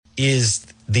is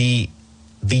the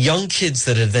young kids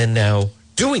that are then now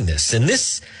doing this. And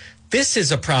this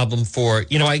is a problem for,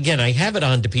 again, I have it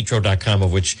on DePietro.com,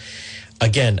 of which,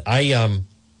 again, I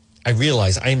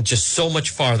realize I am just so much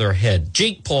farther ahead.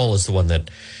 Jake Paul is the one that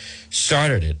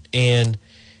started it. And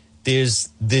there's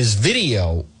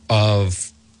video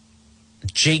of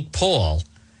Jake Paul.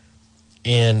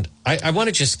 And I want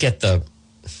to just get the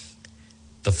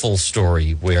full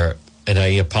story where, and I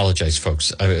apologize,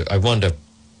 folks. I wanted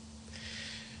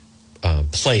to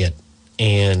play it.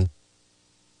 And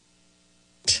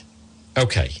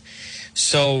okay,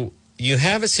 so you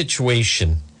have a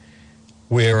situation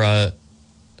where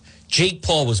Jake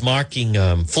Paul was marking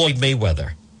Floyd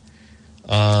Mayweather.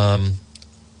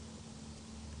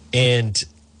 And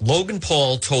Logan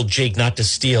Paul told Jake not to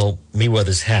steal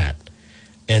Mayweather's hat.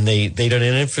 And they did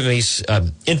an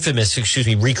infamous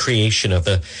recreation of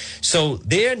the. So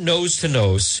they're nose to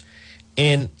nose,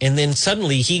 and then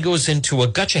suddenly he goes into a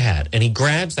gotcha hat and he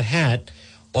grabs the hat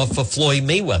off of Floyd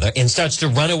Mayweather and starts to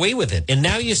run away with it. And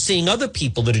now you're seeing other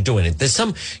people that are doing it. There's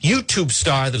some YouTube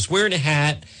star that's wearing a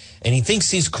hat and he thinks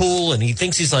he's cool and he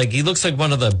thinks he looks like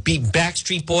one of the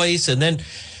Backstreet Boys. And then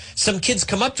some kids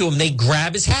come up to him, they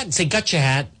grab his hat and say, "Gotcha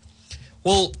hat."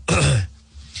 Well,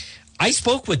 I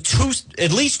spoke with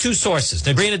at least two sources.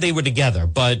 Now, granted, they were together,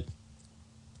 but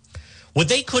what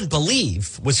they couldn't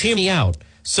believe was, hear me out.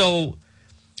 So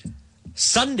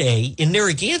Sunday in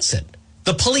Narragansett,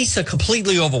 the police are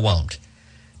completely overwhelmed.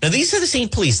 Now, these are the same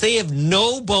police. They have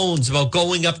no bones about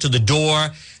going up to the door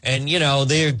and,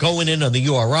 they're going in on the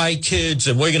URI kids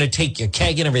and we're going to take your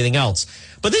keg and everything else.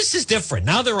 But this is different.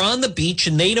 Now they're on the beach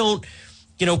and they don't,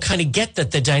 kind of get that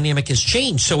the dynamic has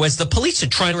changed. So as the police are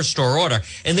trying to restore order,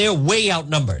 and they're way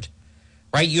outnumbered,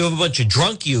 right? You have a bunch of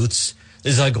drunk youths.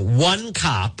 There's like one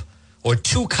cop or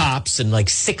two cops and like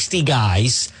 60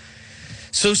 guys.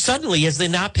 So suddenly, as they're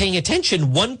not paying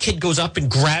attention, one kid goes up and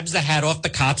grabs the hat off the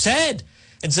cop's head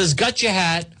and says, "Gotcha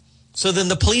hat." So then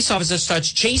the police officer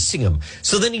starts chasing him.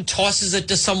 So then he tosses it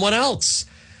to someone else.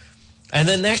 And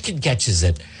then that kid catches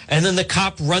it. And then the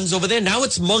cop runs over there. Now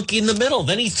it's monkey in the middle.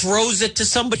 Then he throws it to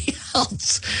somebody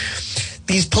else.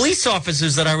 These police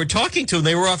officers that I were talking to,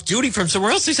 they were off duty from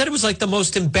somewhere else. They said it was like the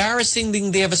most embarrassing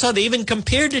thing they ever saw. They even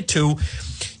compared it to, do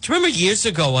you remember years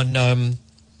ago on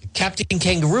Captain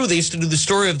Kangaroo, they used to do the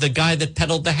story of the guy that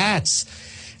peddled the hats.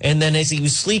 And then as he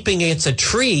was sleeping against a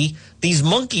tree, these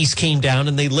monkeys came down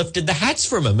and they lifted the hats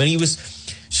from him. And he was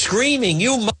screaming,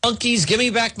 "You monkeys, give me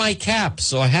back my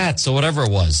caps or hats," or whatever it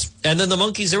was. And then the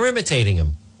monkeys are imitating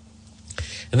him.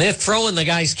 And they're throwing the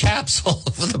guy's caps all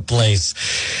over the place.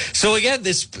 So again,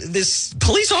 this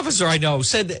police officer I know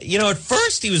said, at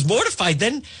first he was mortified.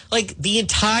 Then, like, the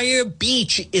entire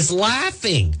beach is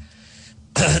laughing.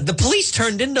 The police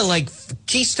turned into, like,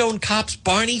 Keystone Cops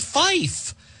Barney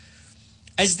Fife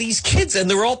as these kids. And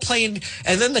they're all playing.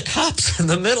 And then the cops in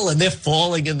the middle, and they're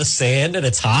falling in the sand, and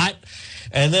it's hot.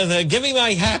 And then they're giving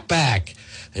my hat back.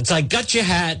 It's like, "Got your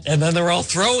hat." And then they're all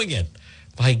throwing it.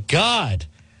 My God.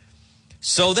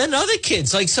 So then other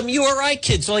kids, like some URI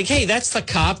kids, are like, "Hey, that's the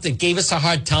cop that gave us a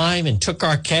hard time and took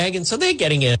our keg." And so they're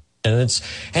getting it. And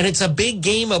it's a big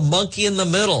game of monkey in the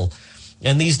middle.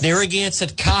 And these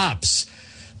Narragansett cops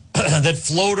that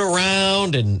float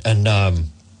around and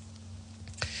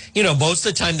most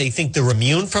of the time they think they're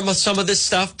immune from some of this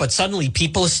stuff, but suddenly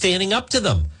people are standing up to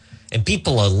them. And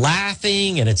people are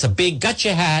laughing, and it's a big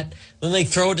 "gotcha hat." Then they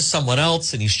throw it to someone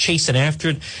else, and he's chasing after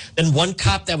it. Then one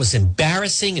cop that was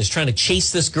embarrassing is trying to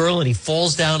chase this girl, and he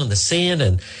falls down in the sand,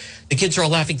 and the kids are all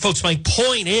laughing. Folks, my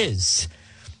point is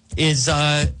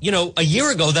a year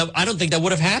ago, that I don't think that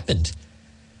would have happened.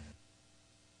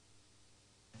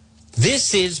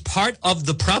 This is part of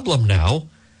the problem now,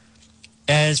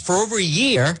 as for over a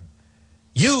year,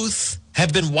 youth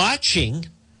have been watching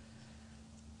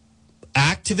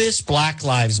activists, Black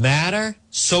Lives Matter,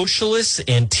 socialists,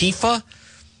 Antifa,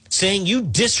 saying you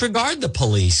disregard the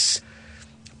police,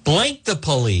 blank the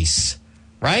police,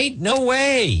 right? No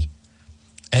way.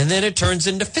 And then it turns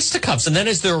into fisticuffs. And then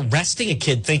as they're arresting a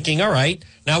kid thinking, all right,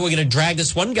 now we're going to drag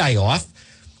this one guy off,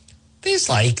 there's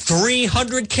like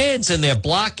 300 kids and they're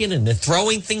blocking and they're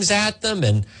throwing things at them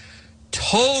and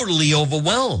totally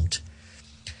overwhelmed.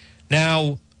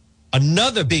 Now,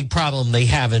 another big problem they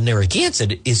have in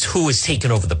Narragansett is who has taken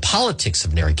over the politics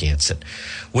of Narragansett,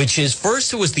 which is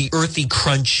first it was the earthy,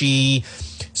 crunchy,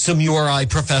 some URI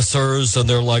professors, and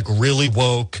they're like really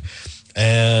woke.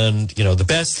 And, the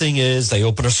best thing is they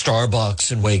open a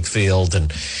Starbucks in Wakefield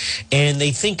and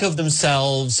they think of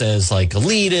themselves as like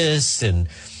elitists and,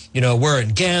 we're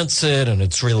in Gansett and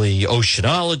it's really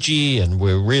oceanology and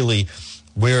we're really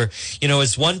where,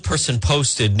 as one person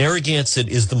posted, Narragansett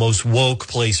is the most woke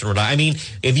place in Rhode Island. I mean,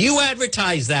 if you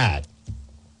advertise that,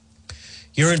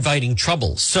 you're inviting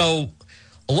trouble. So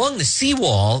along the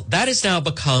seawall, that has now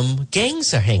become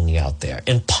gangs are hanging out there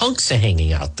and punks are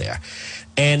hanging out there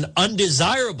and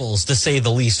undesirables, to say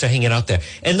the least, are hanging out there.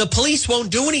 And the police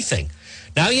won't do anything.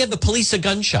 Now you have the police are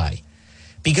gun shy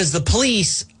because the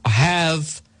police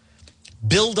have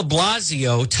Bill de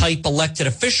Blasio type elected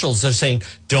officials that are saying,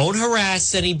 don't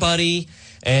harass anybody.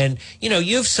 And,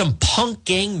 you have some punk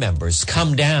gang members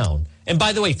come down. And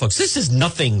by the way, folks, this is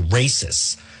nothing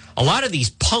racist. A lot of these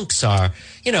punks are,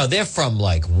 they're from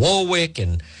like Warwick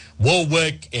and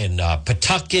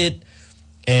Pawtucket.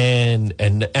 And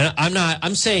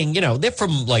I'm saying, they're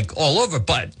from like all over,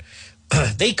 but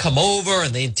they come over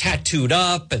and they're tattooed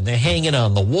up and they're hanging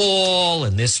on the wall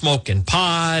and they're smoking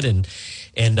pot and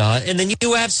then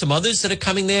you have some others that are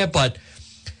coming there, but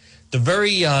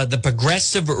the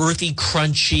progressive, earthy,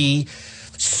 crunchy,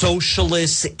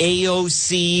 socialist,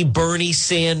 AOC, Bernie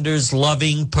Sanders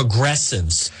loving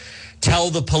progressives tell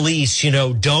the police,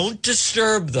 don't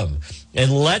disturb them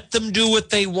and let them do what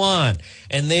they want.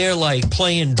 And they're like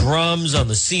playing drums on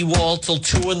the seawall till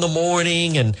 2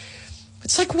 a.m. And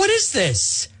it's like, what is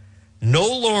this? No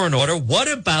law and order.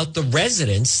 What about the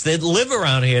residents that live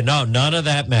around here? No, none of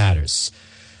that matters.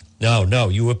 No,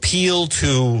 you appeal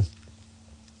to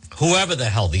whoever the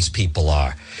hell these people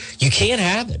are. You can't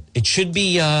have it. It should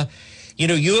be,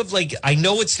 you have like, I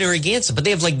know it's Narragansett, but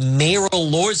they have like Mayor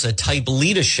Elorza type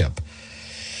leadership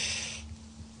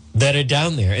that are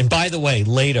down there. And by the way,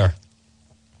 later,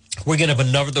 we're going to have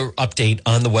another update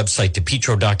on the website,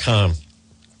 DePetro.com.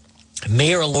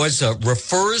 Mayor Elorza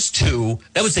refers to,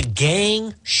 that was a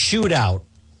gang shootout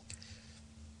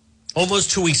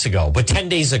almost 2 weeks ago, but 10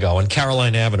 days ago on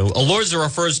Caroline Avenue. Elorza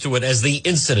refers to it as the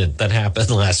incident that happened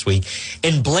last week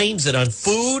and blames it on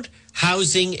food,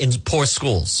 housing, and poor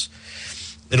schools.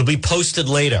 It'll be posted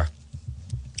later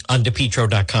on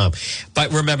DePetro.com.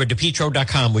 But remember,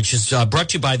 DePetro.com, which is brought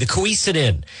to you by the Coesit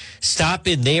Inn. Stop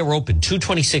in. They are open,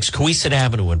 226 Coesit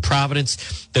Avenue in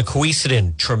Providence. The Coesit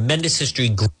Inn, tremendous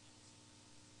history,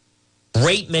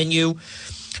 great menu.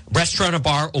 Restaurant or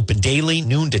bar open daily,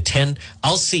 noon to 10.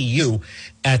 I'll see you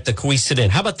at the Coesit Inn.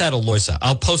 How about that, Elorza?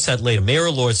 I'll post that later. Mayor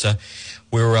Elorza,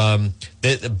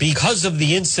 because of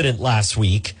the incident last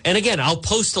week, and again, I'll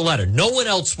post a letter. No one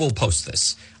else will post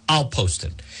this. I'll post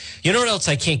it. You know what else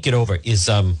I can't get over is,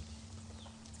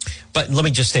 but let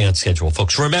me just stay on schedule,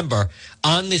 folks. Remember,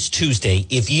 on this Tuesday,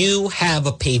 if you have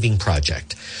a paving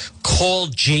project, call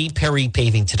J. Perry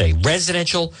Paving today.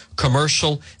 Residential,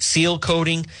 commercial, seal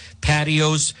coating,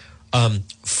 patios,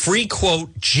 free quote,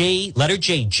 letter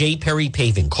J. Perry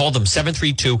Paving. Call them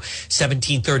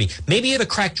 732-1730. Maybe you have a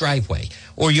cracked driveway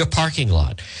or your parking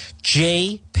lot.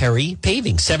 J. Perry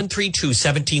Paving,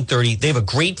 732-1730. They have a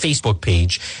great Facebook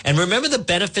page. And remember the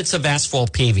benefits of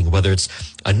asphalt paving, whether it's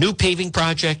a new paving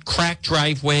project, cracked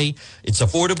driveway, it's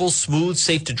affordable, smooth,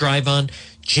 safe to drive on.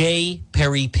 J.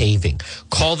 Perry Paving.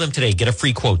 Call them today. Get a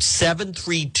free quote,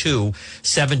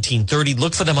 732-1730.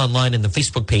 Look for them online in the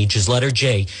Facebook page is letter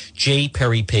J,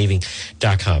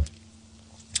 jperrypaving.com.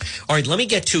 All right, let me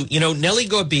get to, Nellie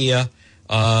Gorbea.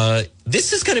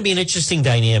 This is going to be an interesting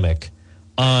dynamic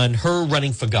on her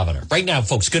running for governor. Right now,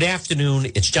 folks, good afternoon.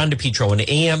 It's John DePetro on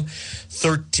AM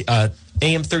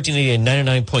 1380 and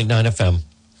 99.9 FM. You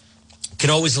can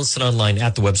always listen online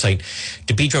at the website,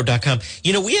 DePetro.com.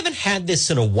 We haven't had this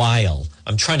in a while.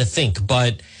 I'm trying to think,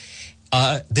 but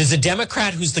there's a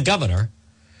Democrat who's the governor.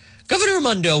 Governor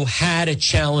Raimondo had a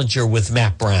challenger with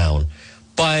Matt Brown,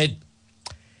 but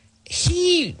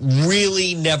he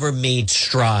really never made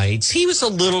strides. He was a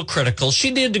little critical.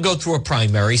 She needed to go through a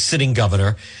primary, sitting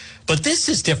governor. But this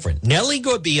is different. Nellie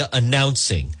Gorbea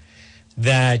announcing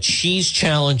that she's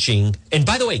challenging. And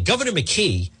by the way, Governor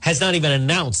McKee has not even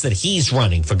announced that he's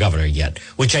running for governor yet,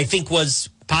 which I think was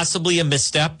possibly a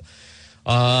misstep.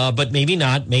 But maybe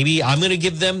not. Maybe I'm going to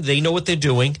give them, they know what they're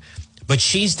doing. But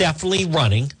she's definitely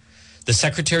running. The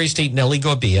Secretary of State, Nellie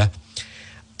Gorbea.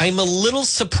 I'm a little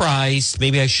surprised,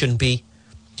 maybe I shouldn't be,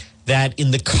 that in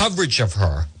the coverage of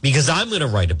her, because I'm going to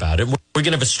write about it, we're going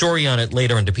to have a story on it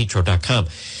later on DePetro.com.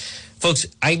 Folks,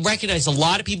 I recognize a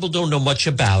lot of people don't know much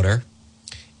about her.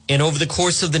 And over the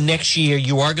course of the next year,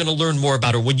 you are going to learn more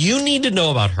about her. What you need to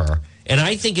know about her, and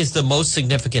I think is the most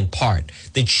significant part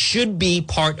that should be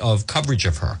part of coverage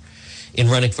of her in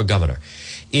running for governor,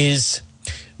 is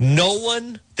no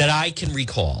one that I can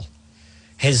recall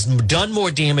has done more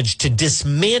damage to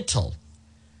dismantle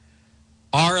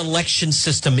our election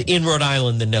system in Rhode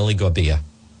Island than Nellie Gorbea.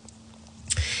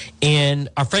 And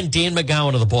our friend Dan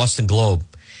McGowan of the Boston Globe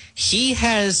he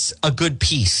has a good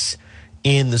piece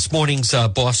in this morning's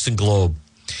Boston Globe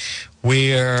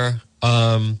where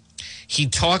he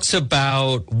talks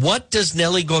about what does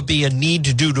Nellie Gorbea need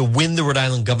to do to win the Rhode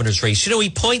Island governor's race. You know, he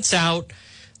points out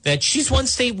that she's won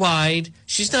statewide.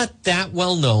 She's not that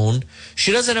well known.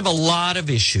 She doesn't have a lot of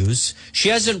issues. She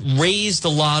hasn't raised a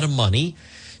lot of money.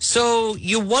 So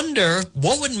you wonder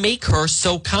what would make her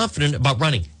so confident about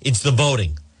running. It's the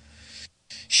voting.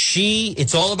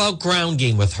 It's all about ground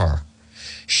game with her.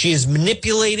 She has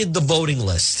manipulated the voting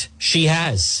list. She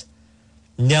has.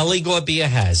 Nellie Gorbea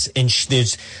has. And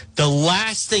there's the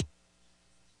last thing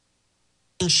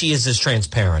she is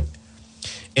transparent.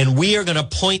 And we are going to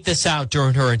point this out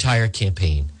during her entire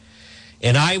campaign.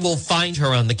 And I will find her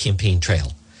on the campaign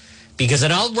trail.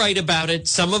 And I'll write about it.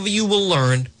 Some of you will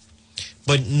learn.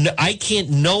 But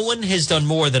no one has done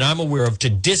more than I'm aware of to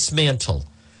dismantle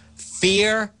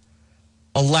fair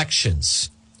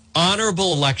elections,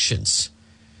 honorable elections.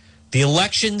 The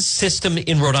election system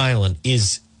in Rhode Island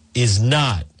is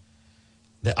not.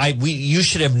 You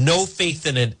should have no faith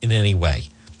in it in any way.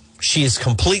 She has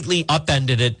completely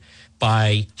upended it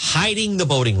by hiding the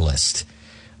voting list.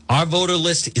 Our voter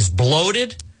list is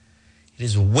bloated. It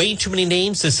is way too many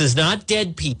names. This is not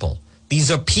dead people.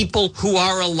 These are people who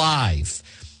are alive.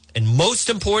 And most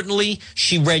importantly,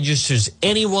 she registers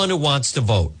anyone who wants to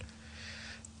vote.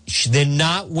 They're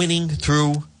not winning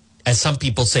through, as some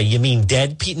people say, you mean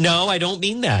dead people? No, I don't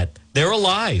mean that. They're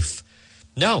alive.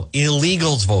 No,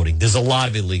 illegals voting. There's a lot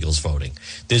of illegals voting.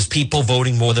 There's people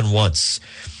voting more than once.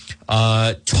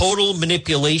 Total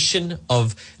manipulation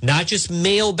of not just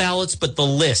mail ballots, but the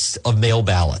list of mail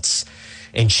ballots.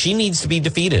 And she needs to be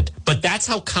defeated. But that's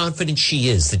how confident she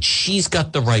is, that she's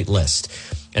got the right list.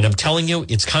 And I'm telling you,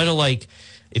 it's kind of like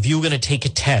if you were going to take a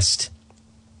test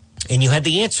and you had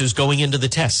the answers going into the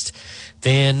test,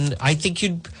 then I think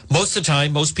most of the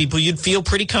time, most people, you'd feel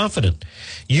pretty confident.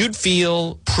 You'd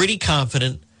feel pretty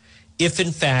confident if,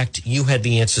 in fact, you had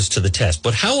the answers to the test.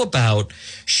 But how about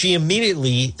she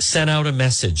immediately sent out a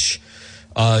message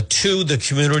to the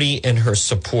community and her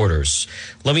supporters?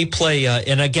 Let me play,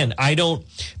 and again,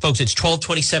 folks, it's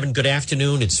 1227. Good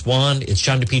afternoon. It's Juan. It's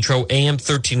John DePietro, AM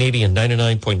 1380 and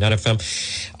 99.9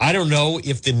 FM. I don't know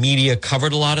if the media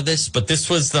covered a lot of this, but this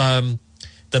was the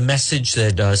message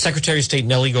that Secretary of State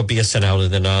Nellie Gorbea sent out,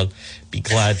 and then I'll be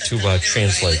glad to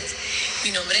translate.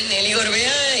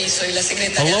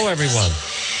 Hello, everyone.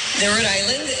 De Rhode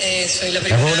Island, soy la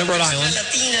Everyone primera in Rhode Island. persona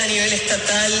latina a nivel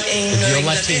estatal en If Nueva you're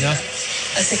Latina,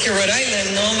 Inglaterra. Así que Rhode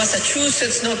Island, no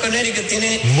Massachusetts, no Connecticut,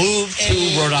 tiene move to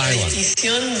Rhode la Island.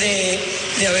 distinción de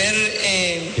haber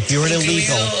If you're an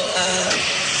illegal,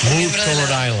 move to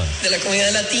Rhode Island. de la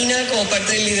comunidad latina como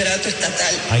parte del liderato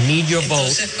estatal. I need your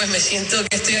vote. Entonces, pues me siento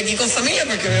que estoy aquí con familia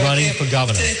porque veo Running que for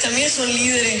governor. ustedes también son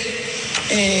líderes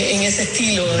en ese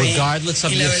estilo. Regardless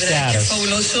of y la your verdad es que status, es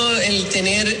fabuloso el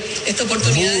tener esta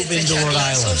oportunidad move de into estrechar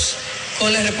Rhode Island. lazos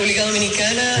con la República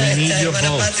Dominicana, We need esta your hermana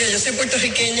vote. patria. Yo soy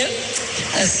puertorriqueña,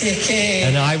 así es que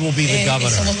And I will be the governor.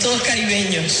 somos todos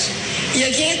caribeños. Y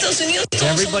aquí en Estados Unidos If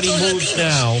todos everybody somos todos moves latinos.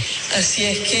 now, Así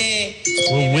es que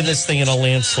we'll win this thing in a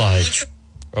landslide.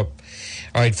 Oh.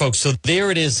 All right, folks. So there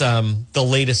it is, the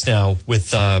latest now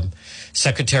with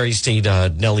Secretary of State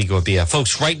Nellie Gorbea.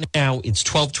 Folks, right now it's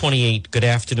 1228. Good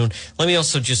afternoon. Let me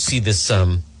also just see this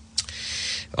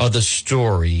other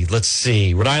story. Let's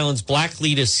see. Rhode Island's black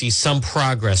leaders see some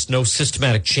progress, no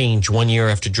systematic change 1 year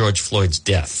after George Floyd's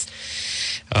death.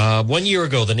 1 year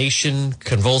ago, the nation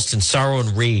convulsed in sorrow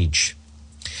and rage.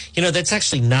 You know, that's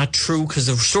actually not true because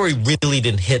the story really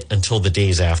didn't hit until the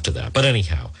days after that. But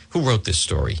anyhow, who wrote this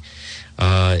story?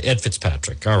 Ed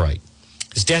Fitzpatrick. All right.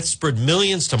 His death spurred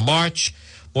millions to march.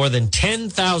 More than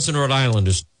 10,000 Rhode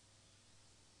Islanders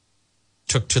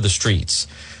took to the streets,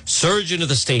 surged into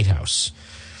the State House,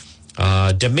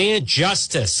 demand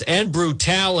justice and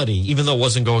brutality, even though it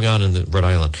wasn't going on in Rhode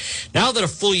Island. Now that a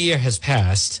full year has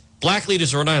passed, black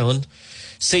leaders in Rhode Island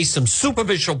say some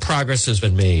superficial progress has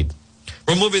been made,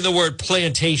 removing the word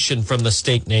plantation from the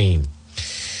state name.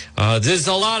 There's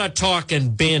a lot of talk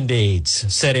and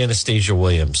Band-Aids, said Anastasia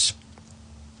Williams.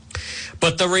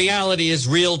 But the reality is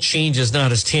real change is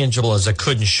not as tangible as it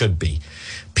could and should be.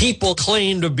 People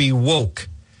claim to be woke,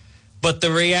 but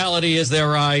the reality is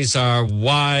their eyes are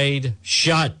wide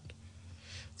shut.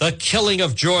 The killing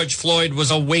of George Floyd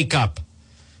was a wake-up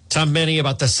to many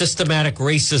about the systematic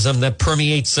racism that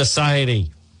permeates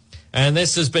society. And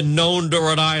this has been known to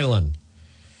Rhode Island.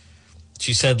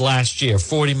 She said last year,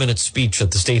 40-minute speech at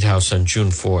the State House on June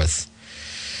 4th.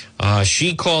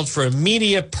 She called for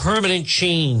immediate permanent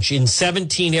change in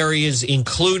 17 areas,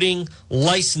 including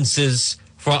licenses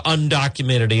for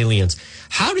undocumented aliens.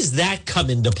 How does that come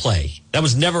into play? That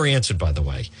was never answered, by the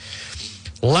way.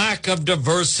 Lack of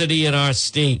diversity in our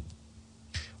state.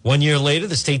 1 year later,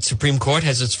 the state Supreme Court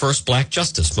has its first black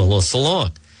justice, Melissa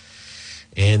Long.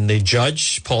 And the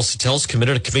judge, Paul Satel's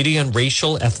committed a committee on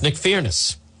racial ethnic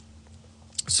fairness.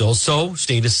 So,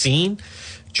 state is seen.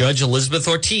 Judge Elizabeth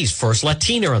Ortiz, first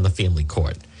Latina on the family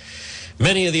court.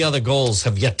 Many of the other goals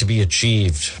have yet to be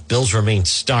achieved. Bills remain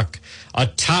stuck. A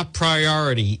top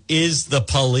priority is the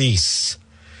police.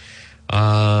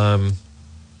 Let's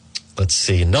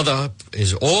see. Another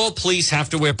is all police have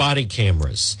to wear body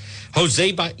cameras. Who has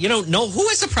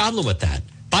a problem with that?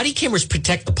 Body cameras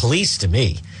protect the police to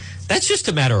me. That's just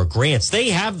a matter of grants.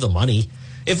 They have the money.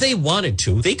 If they wanted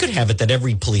to, they could have it that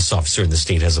every police officer in the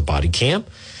state has a body cam.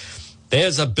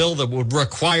 There's a bill that would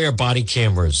require body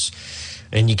cameras,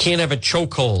 and you can't have a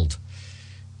chokehold.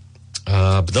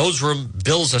 But those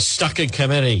bills are stuck in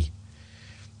committee.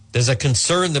 There's a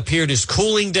concern the period is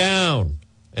cooling down,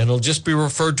 and it'll just be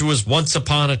referred to as once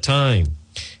upon a time.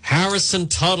 Harrison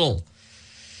Tuttle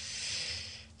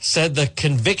said the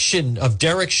conviction of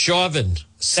Derek Chauvin,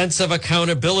 sense of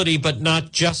accountability but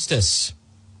not justice.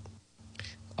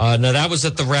 Now, that was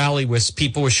at the rally where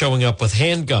people were showing up with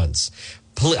handguns.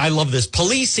 I love this.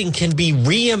 Policing can be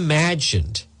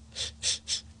reimagined.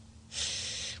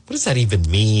 What does that even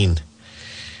mean?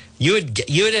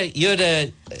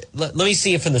 Let me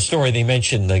see if in the story they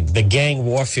mentioned the gang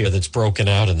warfare that's broken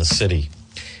out in the city.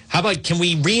 How about, can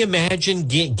we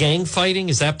reimagine gang fighting?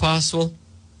 Is that possible?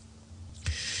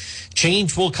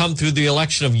 Change will come through the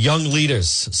election of young leaders,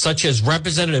 such as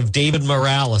Representative David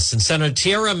Morales and Senator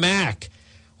Tara Mack,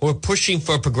 who are pushing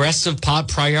for progressive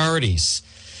priorities.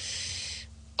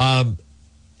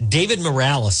 David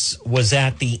Morales was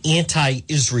at the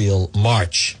anti-Israel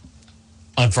march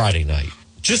on Friday night.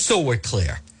 Just so we're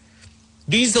clear,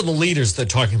 these are the leaders they're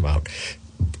talking about.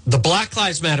 The Black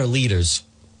Lives Matter leaders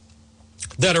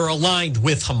that are aligned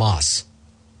with Hamas.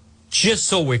 Just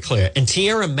so we're clear. And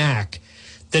Tara Mack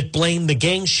that blamed the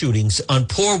gang shootings on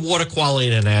poor water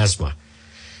quality and asthma.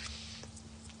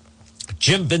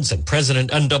 Jim Vincent,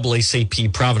 president,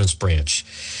 NAACP Providence branch,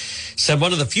 said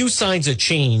one of the few signs of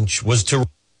change was to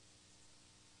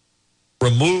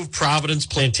remove Providence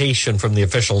Plantation from the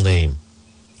official name.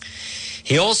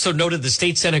 He also noted the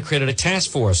state Senate created a task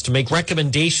force to make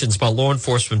recommendations about law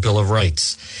enforcement Bill of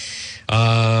Rights.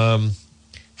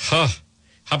 How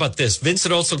about this?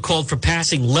 Vincent also called for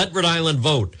passing Let Rhode Island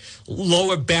Vote,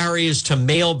 lower barriers to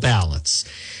mail ballots,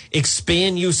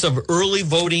 expand use of early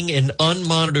voting in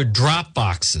unmonitored drop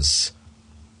boxes.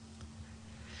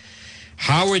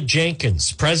 Howard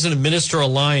Jenkins, president of Minister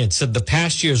Alliance, said the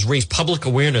past year has raised public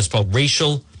awareness about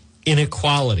racial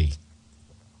inequality.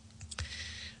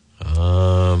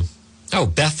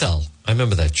 Bethel. I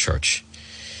remember that church.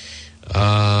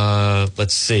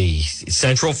 Let's see.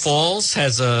 Central Falls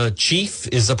has a chief,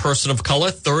 is a person of color,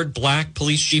 third black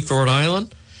police chief for Rhode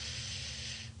Island.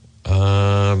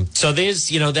 So there's,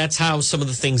 that's how some of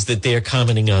the things that they're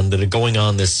commenting on that are going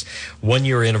on this 1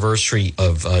 year anniversary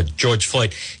of George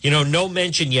Floyd. No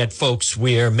mention yet, folks,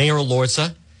 where Mayor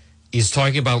Elorza is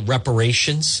talking about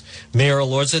reparations. Mayor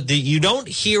Elorza, you don't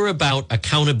hear about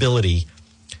accountability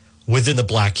within the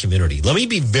black community. Let me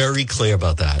be very clear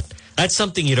about that. That's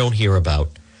something you don't hear about.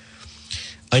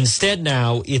 Instead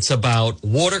now, it's about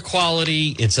water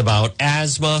quality. It's about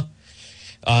asthma.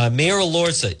 Mayor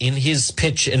Elorza, in his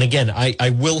pitch, and again,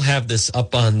 I will have this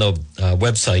up on the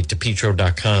website,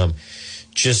 DePetro.com,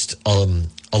 just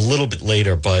a little bit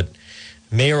later, but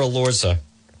Mayor Elorza,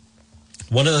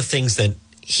 one of the things that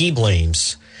he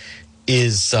blames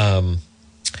is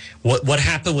what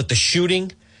happened with the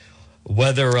shooting,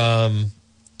 whether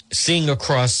seeing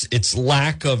across its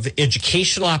lack of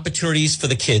educational opportunities for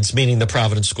the kids, meaning the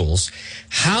Providence schools,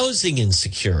 housing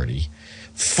insecurity,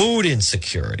 food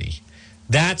insecurity.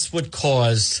 That's what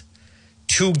caused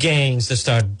two gangs to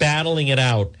start battling it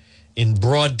out in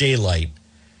broad daylight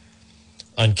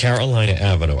on Carolina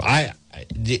Avenue.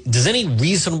 Does any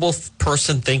reasonable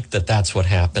person think that that's what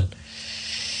happened?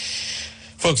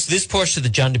 Folks, this portion of the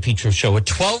John DePetro Show at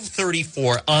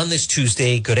 12:34 on this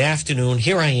Tuesday. Good afternoon.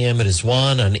 Here I am. It is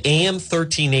Juan on AM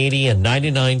 1380 and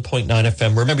 99.9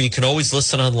 FM. Remember, you can always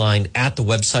listen online at the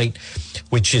website,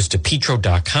 which is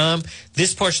DePetro.com.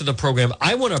 This portion of the program,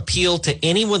 I want to appeal to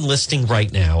anyone listening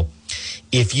right now.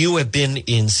 If you have been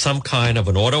in some kind of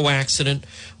an auto accident,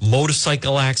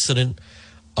 motorcycle accident,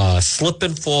 slip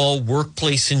and fall,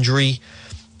 workplace injury,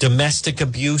 domestic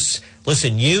abuse,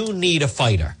 listen, you need a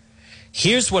fighter.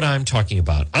 Here's what I'm talking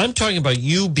about. I'm talking about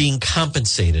you being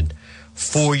compensated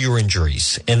for your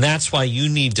injuries. And that's why you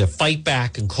need to fight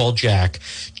back and call Jack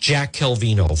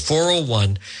Calvino,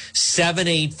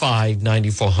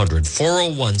 401-785-9400,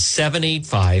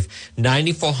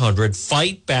 401-785-9400.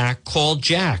 Fight back, call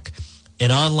Jack,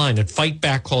 and online at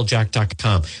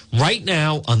fightbackcalljack.com. Right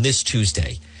now on this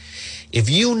Tuesday, if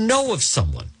you know of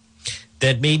someone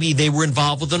that maybe they were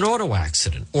involved with an auto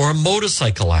accident or a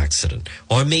motorcycle accident,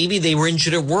 or maybe they were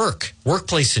injured at work,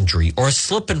 workplace injury, or a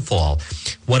slip and fall.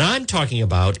 What I'm talking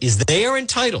about is they are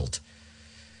entitled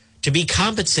to be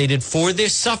compensated for their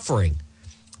suffering.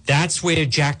 That's where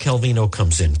Jack Calvino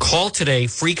comes in. Call today,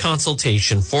 free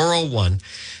consultation,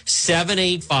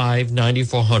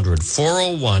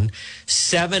 401-785-9400,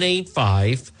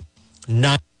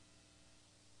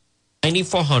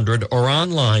 401-785-9400, or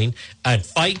online at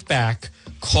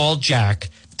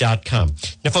fightbackcalljack.com.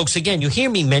 Now, folks, again, you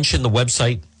hear me mention the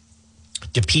website,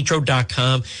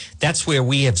 DePetro.com. That's where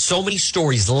we have so many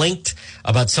stories linked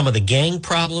about some of the gang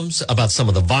problems, about some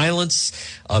of the violence,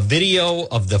 a video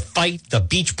of the fight, the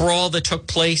beach brawl that took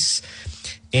place.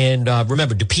 And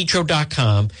remember,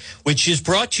 DePetro.com, which is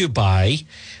brought to you by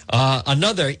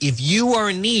another. If you are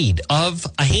in need of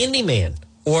a handyman,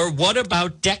 or what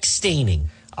about deck staining,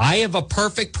 I have a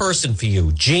perfect person for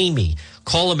you, Jamie.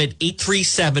 Call him at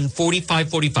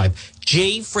 837-4545.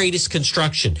 Jay Freitas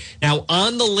Construction. Now,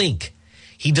 on the link,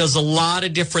 he does a lot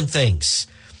of different things.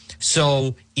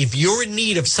 So if you're in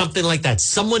need of something like that,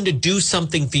 someone to do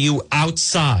something for you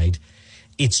outside,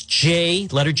 it's J,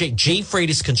 letter J, Jay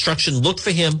Freitas Construction. Look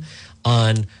for him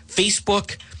on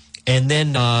Facebook, and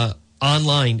then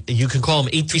online, you can call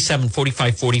him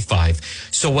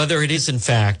 837-4545. So whether it is, in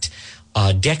fact,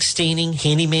 deck staining,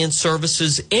 handyman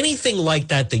services, anything like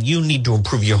that you need to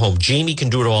improve your home, Jamie can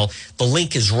do it all. The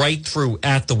link is right through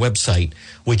at the website,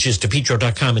 which is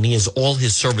DePetro.com, and he has all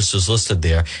his services listed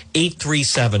there,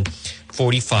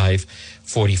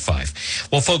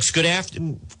 837-4545. Well, folks, good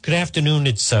afternoon.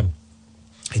 It's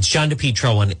John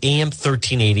DePetro on AM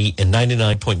 1380 and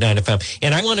 99.9 FM.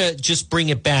 And I want to just bring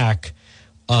it back.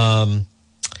 I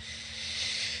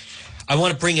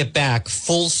want to bring it back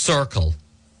full circle.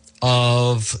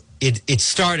 It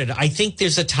started, I think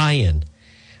there's a tie-in.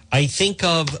 I think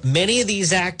of many of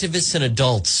these activists and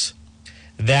adults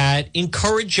that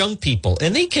encourage young people,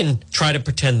 and they can try to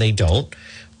pretend they don't,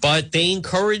 but they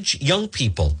encourage young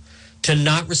people to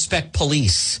not respect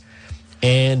police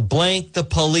and blank the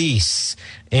police,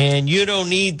 and you don't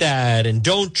need that, and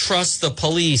don't trust the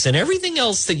police, and everything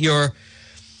else that you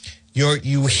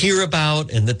hear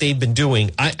about and that they've been doing.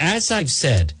 As I've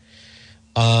said,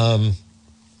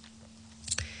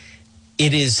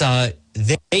 it is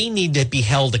they need to be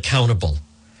held accountable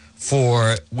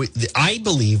for. I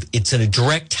believe it's in a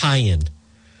direct tie-in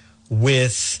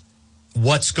with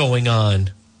what's going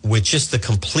on with just the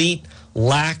complete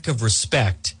lack of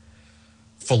respect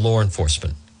for law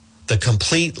enforcement, the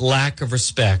complete lack of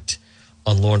respect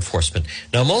on law enforcement.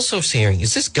 Now, I'm also hearing,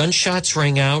 is this gunshots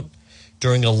rang out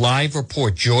during a live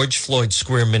report, George Floyd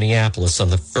Square, Minneapolis,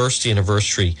 on the first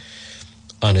anniversary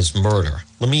on his murder.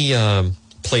 Let me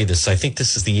play this. I think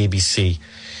this is the ABC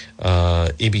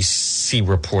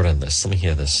report on this. Let me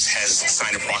hear this. Has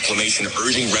signed a proclamation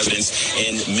urging residents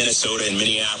in Minnesota and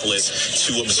Minneapolis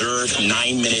to observe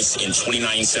 9 minutes and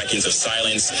 29 seconds of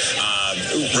silence,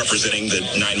 representing the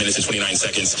 9 minutes and 29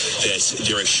 seconds that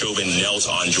Derek Chauvin knelt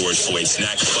on George Floyd's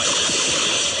neck. But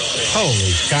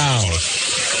holy cow.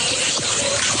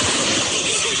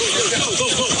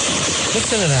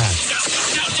 Listen to that.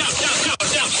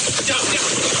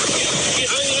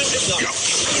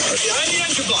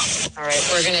 All right,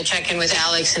 we're going to check in with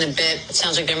Alex in a bit. It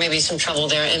sounds like there may be some trouble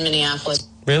there in Minneapolis.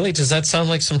 Really? Does that sound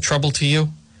like some trouble to you?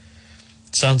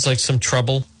 Sounds like some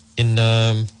trouble in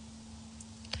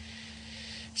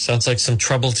sounds like some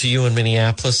trouble to you in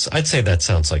Minneapolis? I'd say that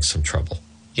sounds like some trouble.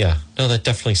 Yeah. No, that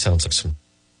definitely sounds like some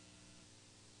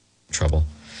trouble.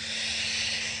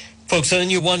 Folks, and then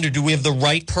you wonder, do we have the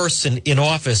right person in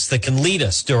office that can lead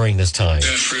us during this time?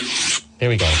 Here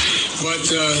we go. But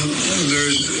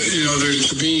there's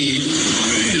to be,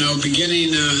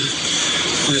 beginning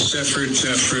this effort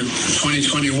for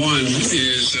 2021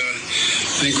 is, I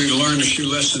think we've learned a few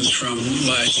lessons from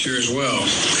last year as well.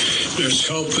 There's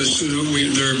help, they're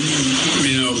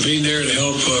being there to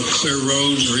help clear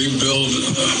roads, rebuild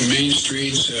main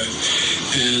streets,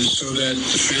 and so that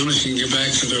the families can get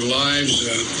back to their lives.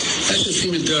 That's the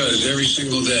thing it does every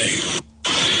single day.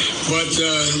 But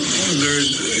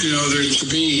there's to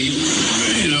be,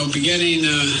 beginning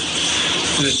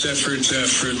this effort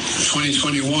for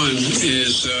 2021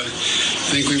 is, I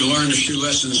think we've learned a few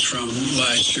lessons from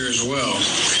last year as well.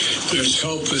 There's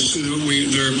help. They're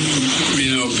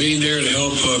being there to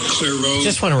help clear roads.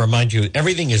 Just want to remind you,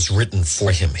 everything is written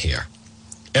for him here.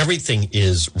 Everything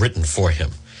is written for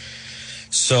him.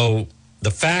 So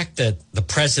the fact that the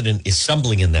president is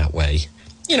stumbling in that way,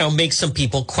 makes some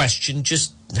people question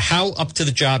just how up to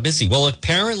the job is he? Well,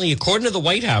 apparently, according to the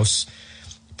White House,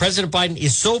 President Biden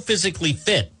is so physically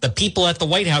fit, the people at the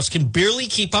White House can barely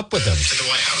keep up with him. To the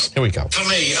White House. Here we go.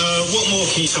 Tommy, what more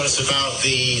can you tell us about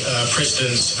the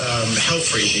president's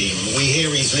health regime? We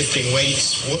hear he's lifting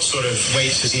weights. What sort of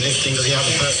weights is he lifting? Does he have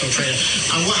a personal trainer?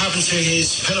 And what happened to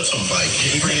his Peloton bike?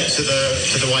 Did he bring it to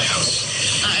the White House?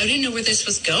 I didn't know where this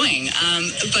was going,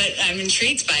 but I'm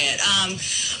intrigued by it.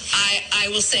 I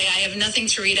will say I have nothing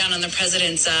to read out on the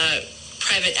president's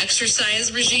private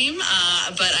exercise regime,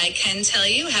 but I can tell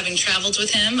you, having traveled with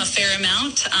him a fair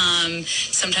amount,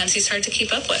 sometimes he's hard to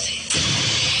keep up with.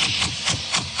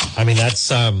 I mean,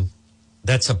 that's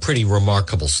a pretty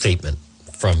remarkable statement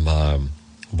from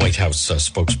White House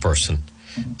spokesperson.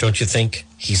 Don't you think?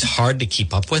 He's hard to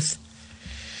keep up with?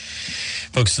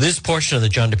 Folks, this portion of the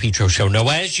John DePietro Show. Now,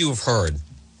 as you have heard,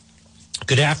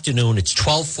 good afternoon. It's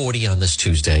 12:40 on this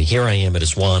Tuesday. Here I am at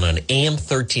Iswan on AM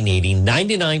 1380,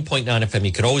 99.9 FM.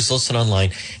 You can always listen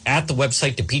online at the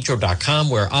website, DePietro.com.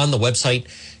 We're on the website.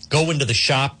 Go into the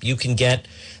shop. We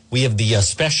have the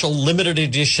special limited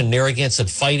edition Narragansett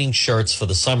Fighting shirts for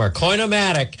the summer.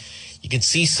 Coinomatic. You can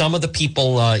see some of the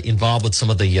people involved with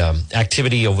some of the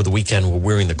activity over the weekend were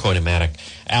wearing the Coinomatic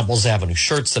Apples Avenue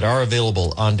shirts that are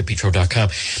available on DePietro.com.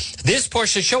 This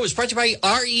portion of the show is brought to you by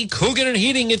R.E. Coogan and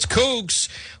Heating. It's Cougs.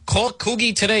 Call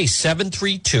Coogie today,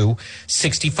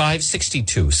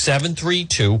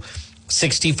 732-6562.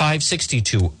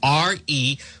 732-6562.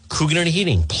 R.E. Coogan and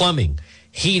Heating. Plumbing,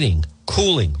 heating,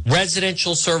 cooling,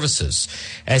 residential services.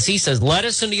 As he says, let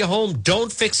us into your home.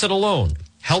 Don't fix it alone.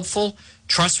 Helpful,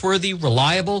 trustworthy,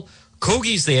 reliable.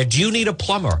 Kogi's there. Do you need a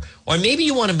plumber? Or maybe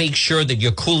you want to make sure that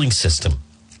your cooling system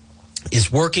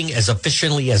is working as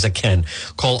efficiently as it can.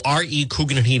 Call R.E.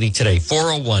 Coogan and Heating today,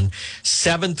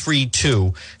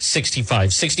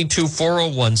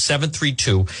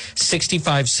 401-732-6562,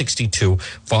 401-732-6562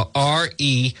 for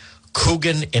R.E.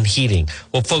 Coogan and Heating.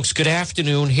 Well, folks, good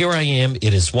afternoon. Here I am.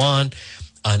 It is Juan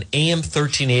on AM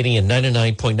 1380 and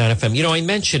 99.9 FM. I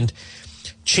mentioned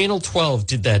Channel 12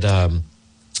 did that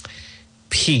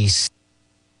piece.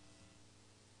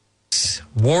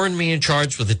 Warren man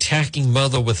charged with attacking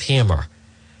mother with hammer.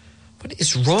 What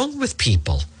is wrong with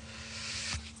people?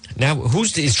 Now,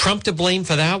 is Trump to blame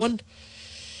for that one?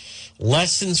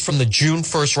 Lessons from the June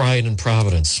 1st riot in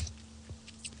Providence.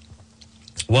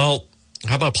 Well,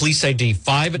 how about police ID?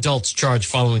 5 adults charged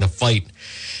following a fight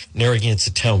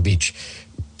Narragansett Town Beach.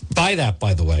 By that,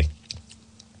 by the way,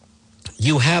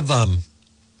 you have,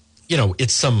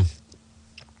 it's some,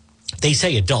 they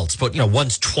say adults, but,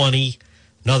 one's 20,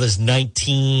 another's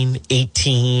 19,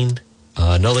 18,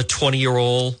 another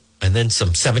 20-year-old, and then some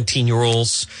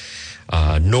 17-year-olds.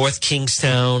 North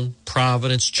Kingstown,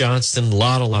 Providence, Johnston, a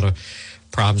lot of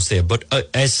problems there. But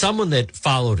as someone that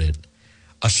followed it,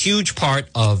 a huge part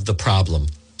of the problem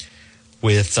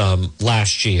with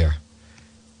last year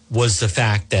was the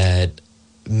fact that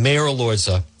Mayor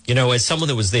Elorza, as someone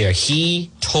that was there,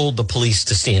 he told the police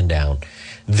to stand down.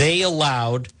 They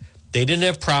didn't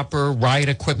have proper riot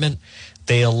equipment.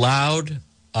 They allowed,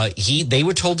 they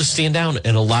were told to stand down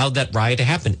and allowed that riot to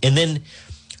happen. And then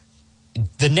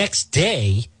the next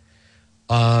day,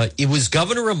 it was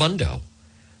Governor Raimondo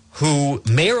who,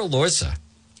 Mayor Elorza,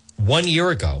 1 year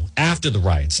ago, after the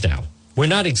riots now, we're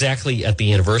not exactly at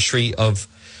the anniversary of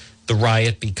the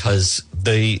riot because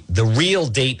the real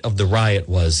date of the riot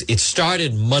it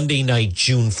started Monday night,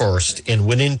 June 1st, and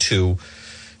went into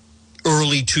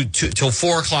early till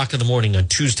 4 o'clock in the morning on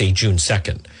Tuesday, June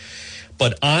 2nd.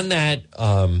 But on that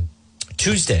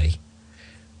Tuesday,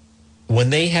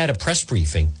 when they had a press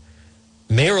briefing,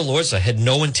 Mayor Elorza had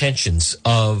no intentions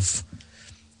of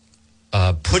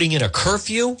putting in a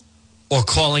curfew or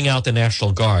calling out the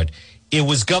National Guard. It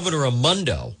was Governor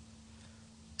Raimondo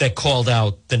that called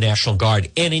out the National Guard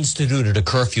and instituted a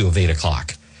curfew of 8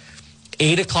 o'clock.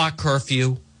 8 o'clock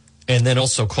curfew, and then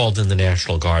also called in the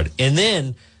National Guard. And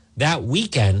then that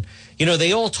weekend,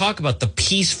 they all talk about the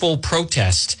peaceful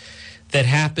protest that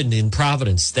happened in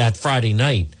Providence that Friday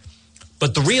night.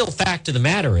 But the real fact of the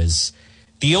matter is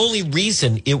the only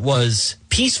reason it was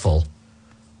peaceful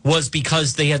was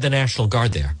because they had the National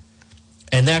Guard there.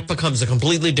 And that becomes a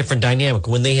completely different dynamic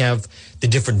when they have the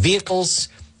different vehicles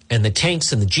and the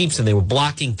tanks and the Jeeps, and they were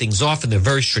blocking things off, and they're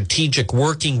very strategic,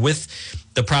 working with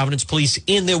the Providence police.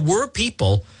 And there were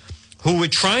people who were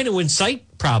trying to incite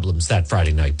problems that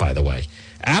Friday night, by the way.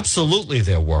 Absolutely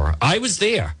there were. I was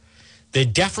there. there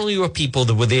definitely were people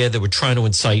that were there that were trying to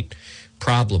incite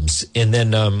problems. And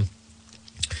then,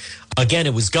 again,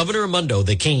 it was Governor Raimondo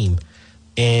that came.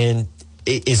 And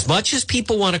as much as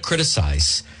people want to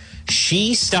criticize,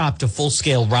 she stopped a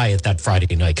full-scale riot that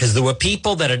Friday night because there were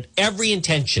people that had every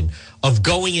intention of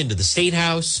going into the State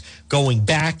House, going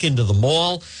back into the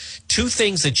mall. Two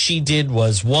things that she did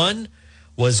was, one,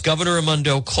 was Governor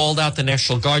Raimondo called out the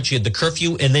National Guard. She had the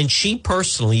curfew, and then she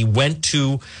personally went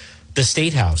to the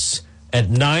State House at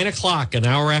 9 o'clock, an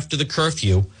hour after the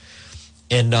curfew,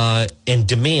 and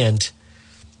demand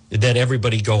that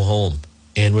everybody go home,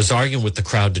 and was arguing with the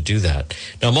crowd to do that.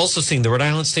 Now, I'm also seeing the Rhode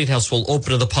Island State House will open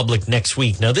to the public next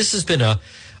week. Now, this has been a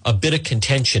bit of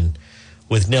contention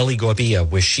with Nellie Gorbea,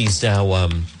 where she's now,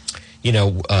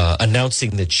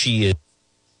 announcing that she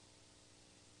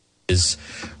is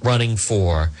running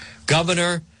for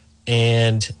governor,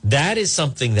 and that is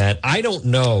something that I don't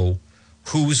know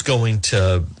who's going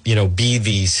to, be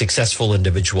the successful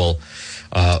individual.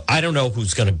 I don't know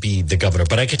who's going to be the governor,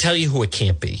 but I can tell you who it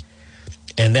can't be,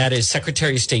 and that is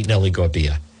Secretary of State Nellie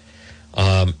Gorbea.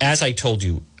 As I told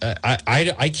you,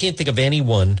 I can't think of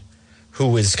anyone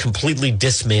who is completely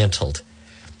dismantled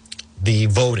the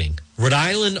voting. Rhode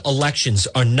Island elections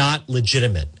are not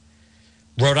legitimate.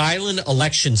 Rhode Island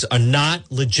elections are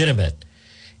not legitimate.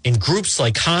 And groups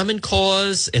like Common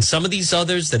Cause and some of these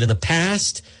others that in the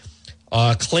past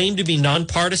claim to be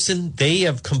nonpartisan, they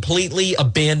have completely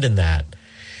abandoned that.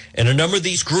 And a number of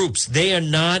these groups, they are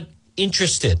not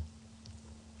interested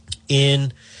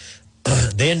in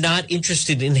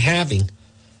having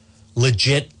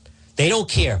legit. They don't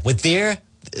care.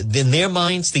 In their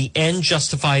minds, the end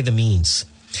justify the means.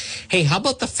 Hey, how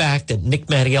about the fact that Nick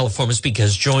Mattiello, former speaker,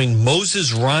 has joined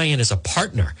Moses Ryan as a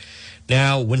partner?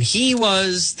 Now, when he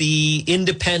was the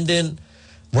independent,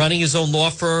 running his own law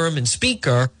firm and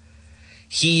speaker,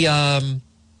 he had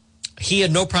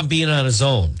no problem being on his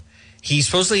own. He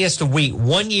supposedly has to wait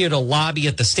 1 year to lobby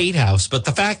at the State House, but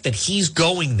the fact that he's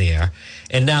going there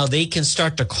and now they can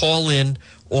start to call in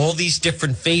all these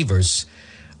different favors,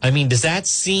 I mean, does that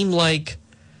seem like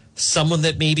someone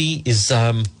that maybe is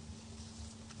going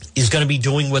to be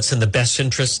doing what's in the best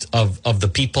interest of the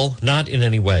people? Not in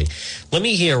any way. Let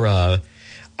me hear.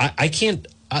 I can't.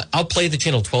 I'll play the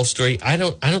Channel 12 story. I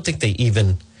don't think they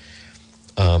even.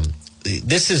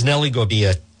 This is Nellie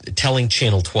Gorbea telling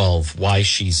Channel 12 why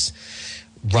she's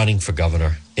running for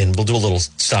governor, and we'll do a little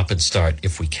stop and start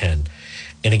if we can.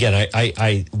 And again,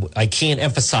 I can't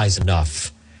emphasize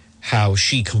enough how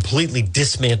she completely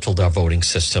dismantled our voting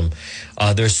system.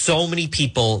 There's so many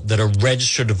people that are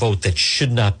registered to vote that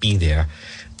should not be there.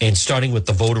 And starting with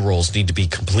the voter rolls need to be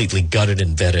completely gutted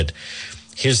and vetted.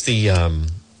 Here's the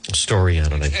story on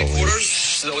it, I believe.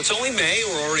 Headquarters, though it's only May,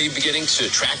 we're already beginning to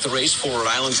track the race for Rhode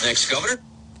Island's next governor.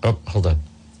 Oh, hold on.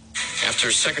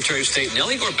 After Secretary of State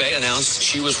Nellie Gorbea announced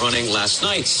she was running last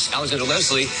night. Alexander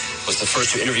Leslie was the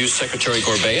first to interview Secretary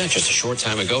Gorbea just a short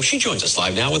time ago. She joins us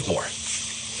live now with more.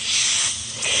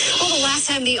 Well, the last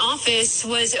time the office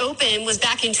was open was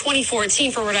back in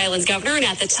 2014 for Rhode Island's governor, and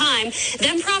at the time,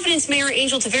 then Providence Mayor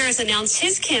Angel Taveras announced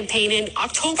his campaign in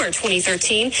October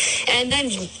 2013, and then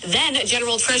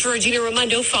General Treasurer Gina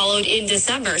Raimondo followed in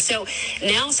December. So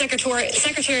now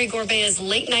Secretary Gorbea's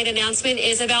late-night announcement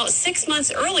is about 6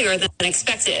 months earlier than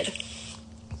expected.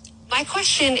 My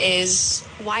question is,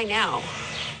 why now?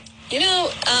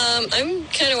 I'm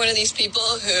kind of one of these people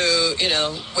who,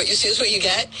 what you see is what you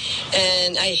get.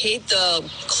 And I hate the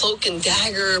cloak and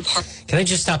dagger part. Can I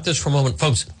just stop this for a moment?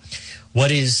 Folks,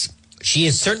 she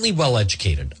is certainly well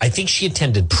educated. I think she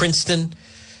attended Princeton.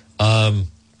 I'll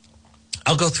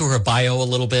go through her bio a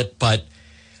little bit, but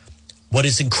what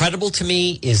is incredible to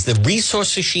me is the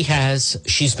resources she has.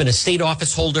 She's been a state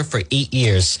office holder for 8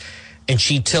 years, and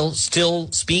she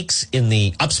still speaks in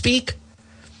the upspeak,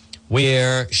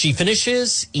 where she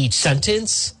finishes each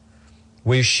sentence,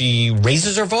 where she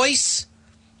raises her voice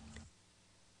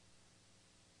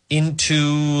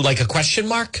into like a question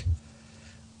mark.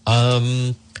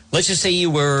 Let's just say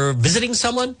you were visiting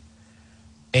someone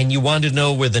and you wanted to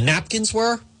know where the napkins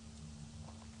were.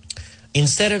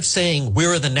 Instead of saying,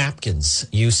 where are the napkins?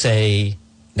 You say,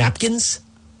 napkins?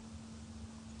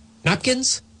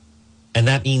 Napkins? And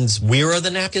that means, where are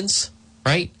the napkins?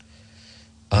 Right?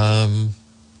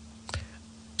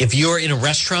 If you're in a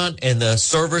restaurant and the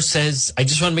server says, I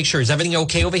just want to make sure, is everything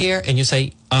okay over here? And you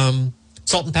say,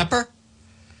 salt and pepper?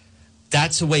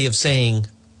 That's a way of saying,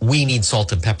 we need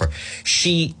salt and pepper.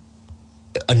 She,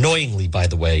 annoyingly, by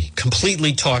the way,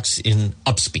 completely talks in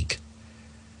upspeak.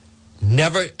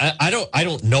 Never, I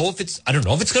don't know if it's going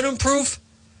to improve,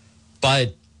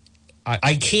 but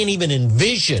I can't even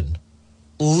envision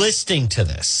listening to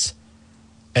this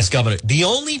as governor. The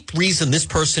only reason this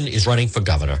person is running for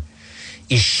governor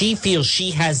is she feels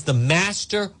she has the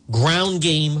master ground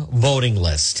game voting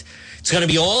list. It's going to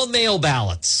be all mail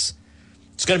ballots.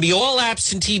 It's going to be all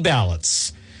absentee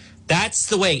ballots. That's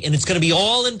the way. And it's going to be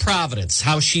all in Providence,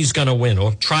 how she's going to win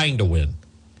or trying to win.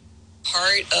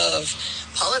 Part of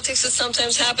politics that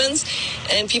sometimes happens,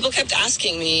 and people kept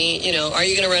asking me, are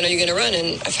you going to run? Are you going to run?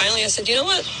 And I said, you know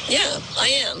what? Yeah, I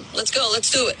am. Let's go. Let's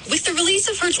do it. With the release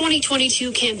of her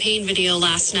 2022 campaign video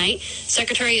last night,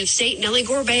 Secretary of State Nellie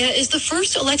Gorbea is the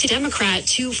first elected Democrat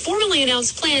to formally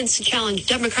announce plans to challenge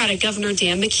Democratic Governor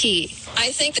Dan McKee.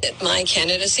 I think that my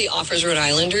candidacy offers Rhode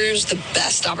Islanders the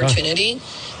best opportunity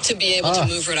to be able to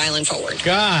move Rhode Island forward.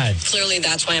 God. Clearly,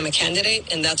 that's why I'm a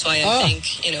candidate, and that's why I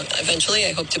think, eventually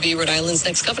I hope to be Rhode Island's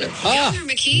next governor. Governor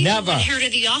McKee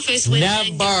inherited the office when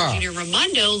Governor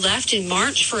Raimondo left in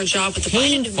March for a job with the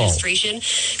Biden administration.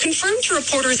 Confirmed to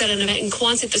reporters at an event in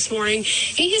Quonset this morning,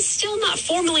 he has still not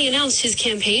formally announced his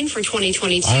campaign for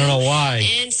 2022. I don't know why.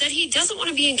 And said he doesn't want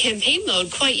to be in campaign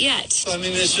mode quite yet. It's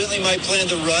certainly my plan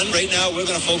to run. Right now, we're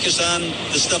going to focus on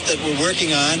the stuff that we're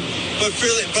working on, but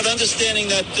understanding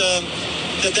that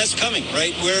that's coming,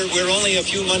 right? We're only a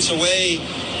few months away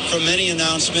from many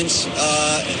announcements,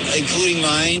 including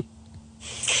mine.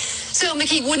 So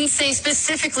McKee wouldn't say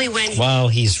specifically when. While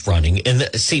he's running. And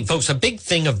see, folks, a big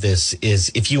thing of this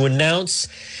is if you announce,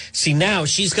 now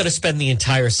she's going to spend the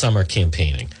entire summer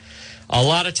campaigning. A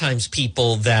lot of times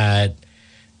people that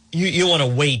you want to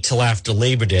wait till after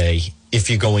Labor Day if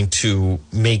you're going to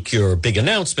make your big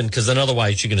announcement, because then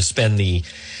otherwise you're going to spend the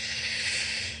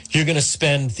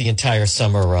entire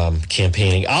summer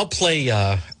campaigning. I'll play.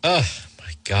 Oh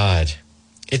my God,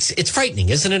 it's frightening,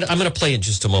 isn't it? I'm going to play in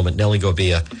just a moment. Nellie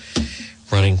Gorbea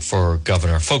running for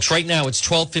governor, folks. Right now it's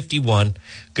 12:51.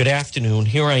 Good afternoon.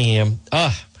 Here I am.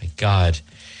 Oh my God,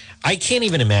 I can't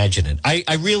even imagine it.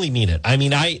 I really mean it. I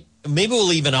mean, maybe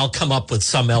I'll come up with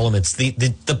some elements.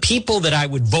 The people that I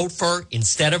would vote for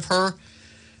instead of her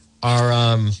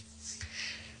are.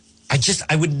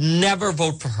 I would never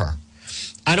vote for her.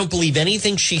 I don't believe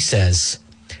anything she says.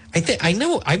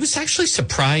 I was actually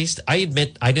surprised. I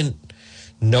admit I didn't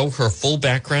know her full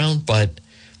background, but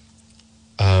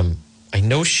I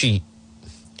know she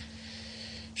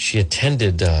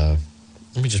attended. Let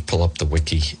me just pull up the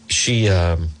wiki. She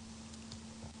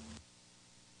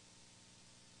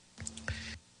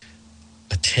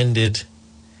attended.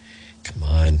 Come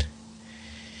on.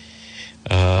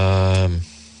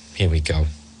 Here we go.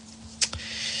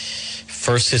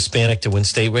 First Hispanic to win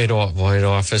statewide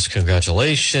office.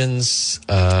 Congratulations.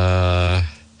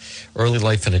 Early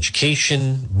life and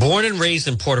education. Born and raised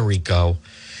in Puerto Rico.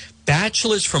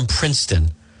 Bachelor's from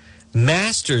Princeton.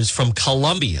 Master's from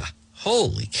Columbia.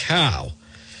 Holy cow.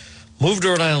 Moved to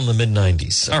Rhode Island in the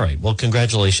mid-90s. All right. Well,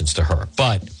 congratulations to her.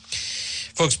 But,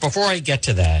 folks, before I get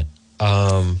to that,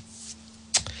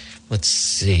 let's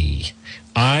see.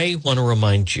 I want to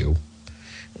remind you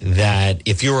that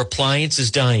if your appliance is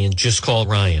dying, just call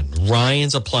Ryan.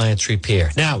 Ryan's Appliance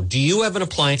Repair. Now, do you have an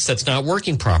appliance that's not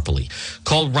working properly?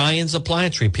 Call Ryan's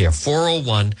Appliance Repair,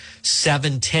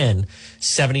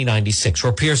 401-710-7096.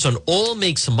 Repairs on all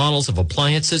makes and models of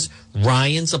appliances.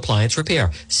 Ryan's Appliance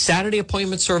Repair. Saturday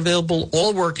appointments are available.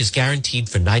 All work is guaranteed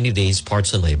for 90 days,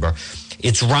 parts and labor.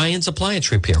 It's Ryan's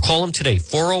Appliance Repair. Call them today,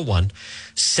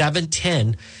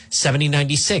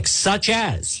 401-710-7096, such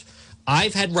as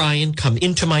I've had Ryan come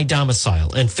into my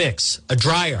domicile and fix a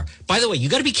dryer. By the way, you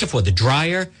got to be careful with the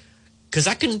dryer because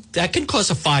that can cause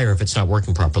a fire if it's not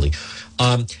working properly.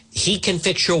 He can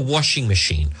fix your washing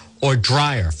machine or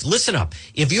dryer. Listen up.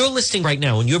 If you're listening right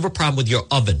now and you have a problem with your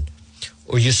oven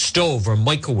or your stove or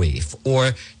microwave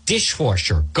or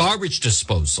dishwasher, garbage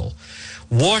disposal,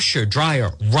 washer,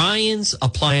 dryer, Ryan's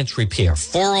Appliance Repair,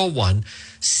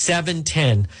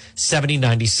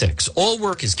 401-710-7096. All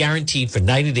work is guaranteed for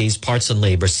 90 days, parts and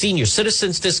labor. Senior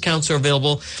citizens discounts are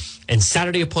available, and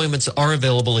Saturday appointments are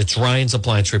available. It's Ryan's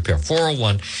Appliance Repair,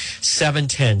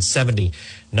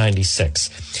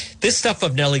 401-710-7096. This stuff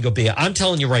of Nellie Gorbea, I'm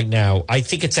telling you right now, I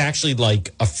think it's actually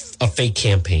like a fake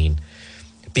campaign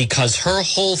because her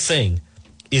whole thing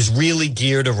is really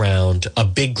geared around a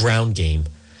big ground game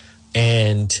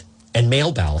and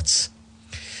mail ballots.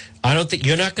 I don't think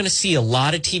you're not going to see a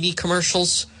lot of TV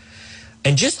commercials.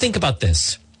 And just think about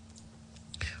this.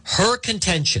 Her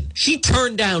contention, she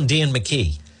turned down Dan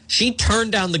McKee. She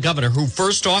turned down the governor who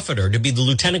first offered her to be the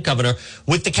lieutenant governor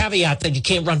with the caveat that you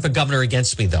can't run for governor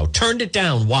against me, though. Turned it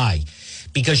down. Why?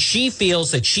 Because she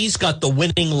feels that she's got the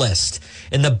winning list.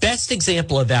 And the best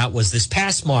example of that was this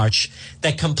past March,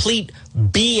 that complete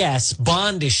BS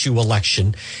bond issue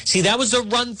election. See, that was a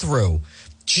run through.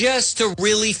 just to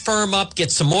really firm up,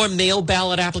 get some more mail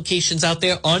ballot applications out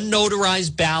there,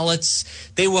 unnotarized ballots.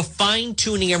 They were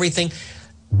fine-tuning everything.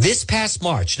 This past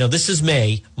March, now this is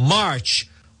May, March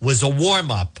was a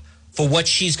warm-up for what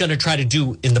she's going to try to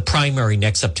do in the primary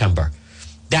next September.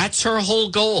 That's her whole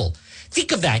goal.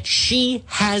 Think of that. She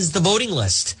has the voting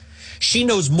list. She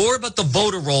knows more about the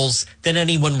voter rolls than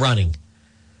anyone running.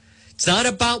 It's not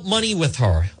about money with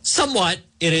her. Somewhat,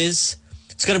 it is.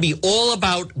 It's going to be all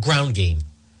about ground game.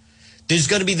 There's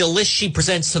going to be the list she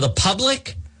presents to the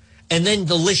public, and then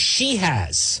the list she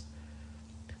has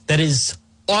that is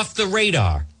off the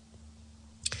radar,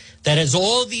 that has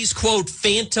all these, quote,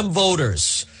 phantom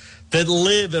voters that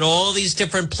live in all these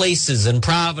different places in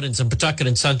Providence and Pawtucket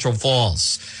and Central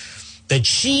Falls, that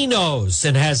she knows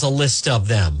and has a list of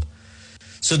them.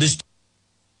 So there's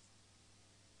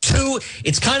two.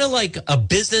 It's kind of like a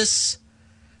business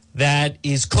that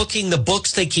is cooking the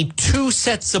books. They keep two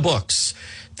sets of books.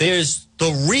 There's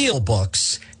the real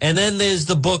books, and then there's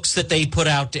the books that they put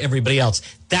out to everybody else.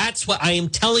 That's what I am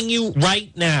telling you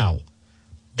right now.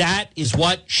 That is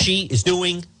what she is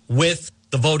doing with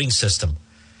the voting system.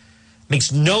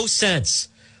 Makes no sense.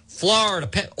 Florida,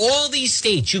 all these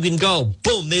states, you can go,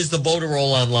 boom, there's the voter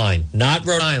roll online. Not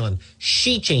Rhode Island.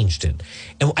 She changed it.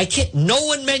 And no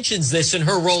one mentions this in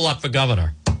her roll-up for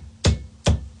governor.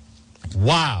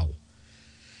 Wow.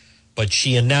 But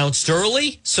she announced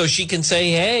early so she can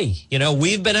say, hey,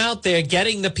 we've been out there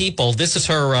getting the people. This is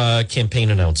her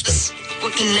campaign announcement.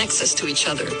 What connects us to each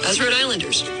other as Rhode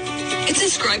Islanders? It's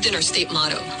inscribed in our state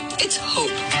motto. It's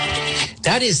hope.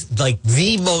 That is like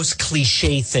the most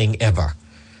cliche thing ever.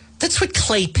 That's what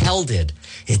Clay Pell did.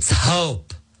 It's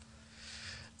hope.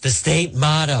 The state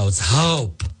motto is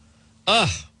hope.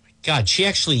 Oh, my God. She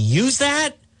actually used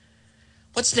that?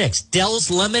 What's next? Dell's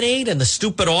Lemonade and the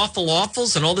stupid awful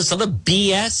awfuls and all this other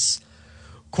BS?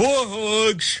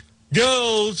 Quahogs,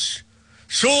 Dell's,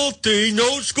 salty,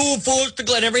 no school forced to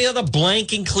Glen. Every other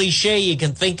blanking cliche you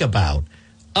can think about.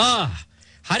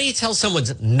 How do you tell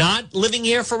someone's not living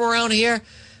here from around here?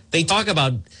 They talk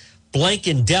about blank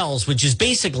and Dell's, which is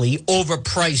basically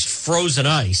overpriced frozen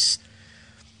ice.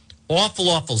 Awful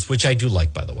awfuls, which I do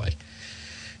like, by the way.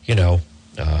 My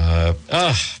God.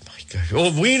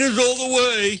 Oh, wieners all the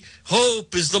way.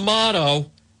 Hope is the motto.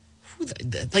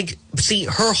 See,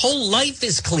 her whole life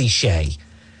is cliche.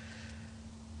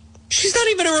 She's not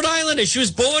even a Rhode Islander. She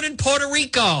was born in Puerto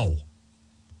Rico.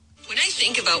 When I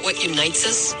think about what unites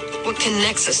us, what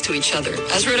connects us to each other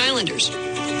as Rhode Islanders,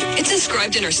 it's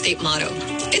inscribed in our state motto.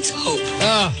 It's hope.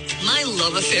 My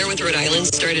love affair with Rhode Island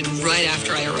started right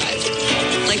after I arrived.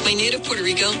 Like my native Puerto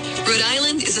Rico, Rhode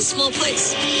Island is a small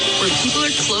place where people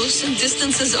are close and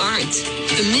distances aren't.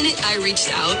 The minute I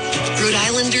reached out, Rhode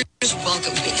Islanders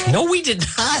welcomed me. No, we did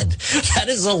not. That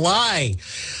is a lie.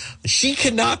 She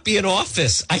cannot be in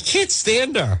office. I can't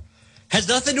stand her. Has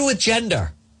nothing to do with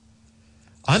gender.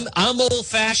 I'm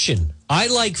old-fashioned. I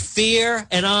like fair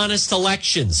and honest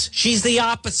elections. She's the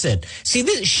opposite. See,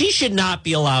 she should not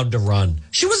be allowed to run.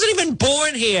 She wasn't even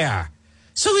born here.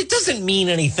 So it doesn't mean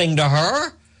anything to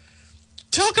her.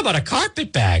 Talk about a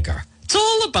carpetbagger. It's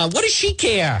all about, what does she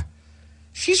care?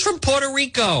 She's from Puerto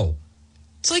Rico.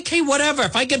 It's like, hey, whatever.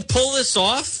 If I can pull this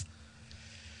off.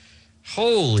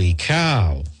 Holy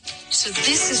cow. So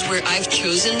this is where I've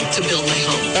chosen to build my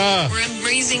home, where I'm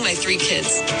raising my 3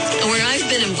 kids, and where I've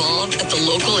been involved at the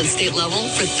local and state level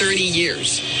for 30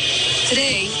 years.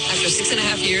 Today, after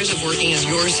 6.5 years of working as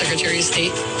your Secretary of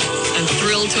State, I'm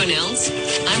thrilled to announce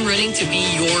I'm running to be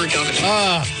your governor.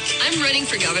 I'm running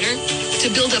for governor to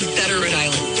build a better Rhode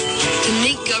Island, to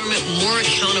make government more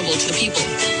accountable to the people,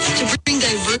 to bring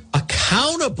diversity.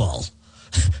 Accountable?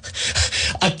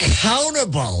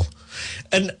 Accountable?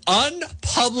 An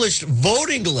unpublished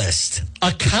voting list.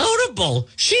 Accountable?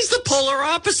 She's the polar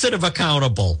opposite of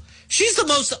accountable. She's the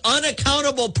most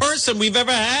unaccountable person we've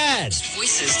ever had.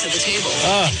 Voices to the table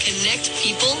and connect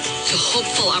people to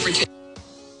hopeful opportunities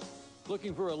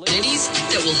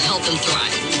that will help them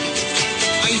thrive.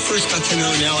 I first got to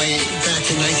know Nellie back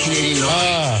in 1989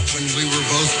 when we were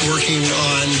both working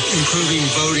on improving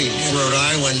voting in Rhode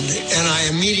Island, and I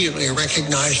immediately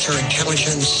recognized her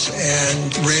intelligence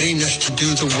and readiness to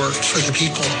do the work for the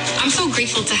people. I'm so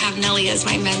grateful to have Nellie as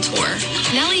my mentor.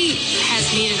 Nellie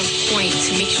has made it a point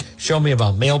to make sure. Show me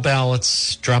about mail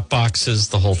ballots, drop boxes,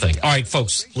 the whole thing. All right,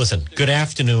 folks, listen, good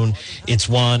afternoon. It's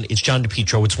John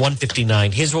DePietro. It's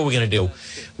 1:59. Here's what we're going to do.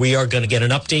 We are going to get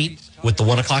an update with the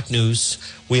 1 o'clock news.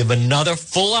 We have another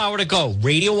full hour to go.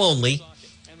 Radio only,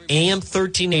 AM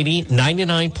 1380,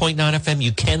 99.9 FM.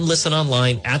 You can listen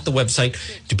online at the website,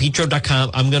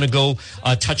 DePietro.com. I'm going to go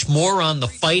touch more on the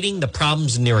fighting, the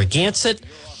problems in Narragansett.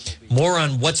 more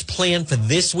on what's planned for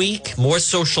this week, more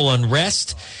social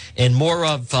unrest, and more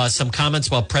of some comments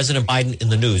about President Biden in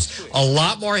the news. A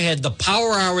lot more ahead. The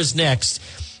Power Hour is next.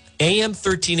 AM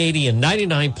 1380 and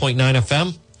 99.9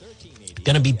 FM.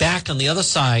 Going to be back on the other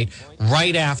side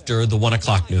right after the 1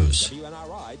 o'clock news.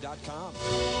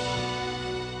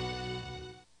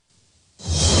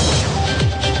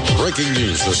 Breaking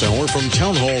news this hour from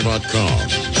townhall.com.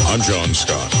 I'm John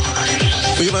Scott.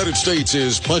 The United States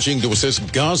is pledging to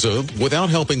assist Gaza without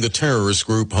helping the terrorist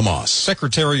group Hamas.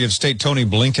 Secretary of State Tony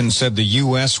Blinken said the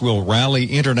U.S. will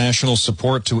rally international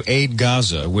support to aid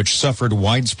Gaza, which suffered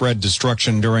widespread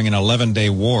destruction during an 11-day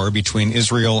war between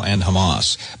Israel and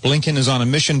Hamas. Blinken is on a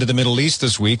mission to the Middle East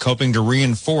this week, hoping to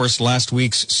reinforce last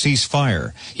week's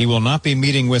ceasefire. He will not be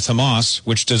meeting with Hamas,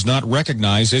 which does not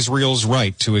recognize Israel's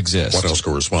right to exist. White House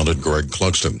correspondent Greg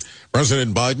Clugston.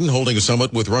 President Biden holding a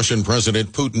summit with Russian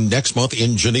President Putin next month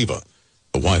in Geneva.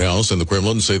 The White House and the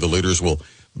Kremlin say the leaders will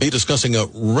be discussing a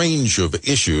range of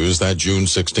issues. That June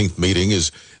 16th meeting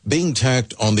is being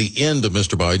tacked on the end of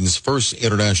Mr. Biden's first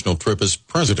international trip as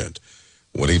president,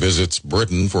 when he visits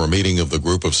Britain for a meeting of the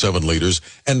group of 7 leaders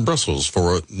and Brussels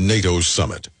for a NATO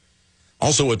summit.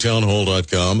 Also at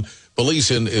townhall.com, police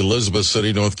in Elizabeth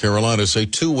City, North Carolina say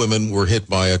 2 women were hit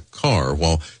by a car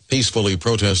while peacefully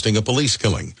protesting a police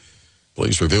killing.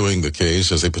 Police reviewing the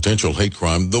case as a potential hate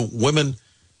crime. The women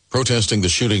protesting the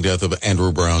shooting death of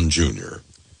Andrew Brown Jr.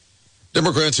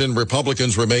 Democrats and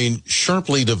Republicans remain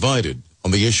sharply divided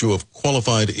on the issue of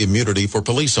qualified immunity for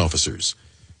police officers.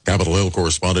 Capitol Hill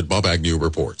correspondent Bob Agnew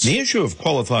reports. The issue of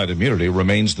qualified immunity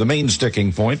remains the main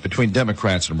sticking point between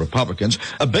Democrats and Republicans,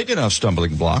 a big enough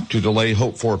stumbling block to delay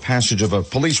hope for passage of a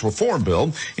police reform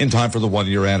bill in time for the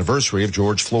 1-year anniversary of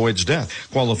George Floyd's death.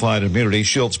 Qualified immunity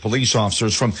shields police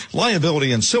officers from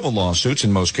liability in civil lawsuits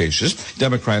in most cases.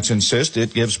 Democrats insist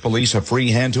it gives police a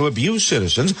free hand to abuse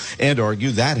citizens and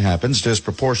argue that happens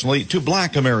disproportionately to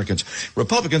black Americans.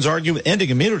 Republicans argue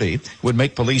ending immunity would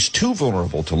make police too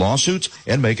vulnerable to lawsuits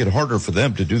and make it harder for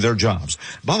them to do their jobs.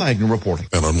 Bob Agnew reporting.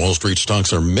 And on Wall Street,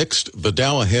 stocks are mixed. The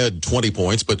Dow ahead 20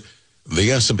 points, but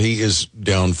the S&P is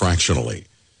down fractionally.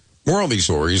 More on these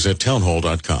stories at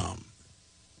townhall.com.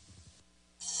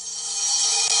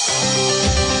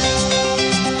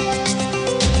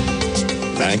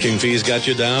 Banking fees got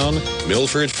you down?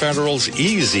 Milford Federal's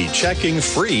Easy Checking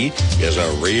Free is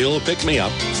a real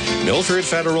pick-me-up. Milford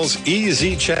Federal's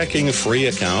Easy Checking Free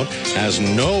account has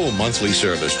no monthly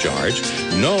service charge,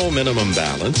 no minimum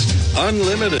balance,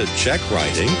 unlimited check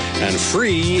writing, and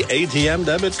free ATM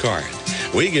debit card.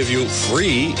 We give you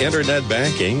free internet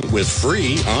banking with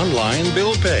free online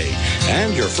bill pay,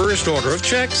 and your first order of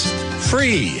checks,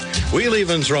 free. We'll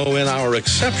even throw in our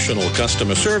exceptional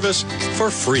customer service for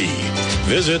free.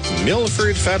 Visit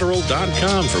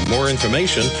MilfordFederal.com for more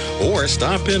information or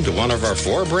stop into one of our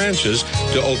 4 branches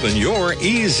to open your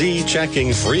Easy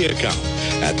Checking Free account.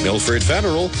 At Milford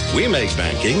Federal, we make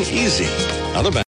banking easy. Other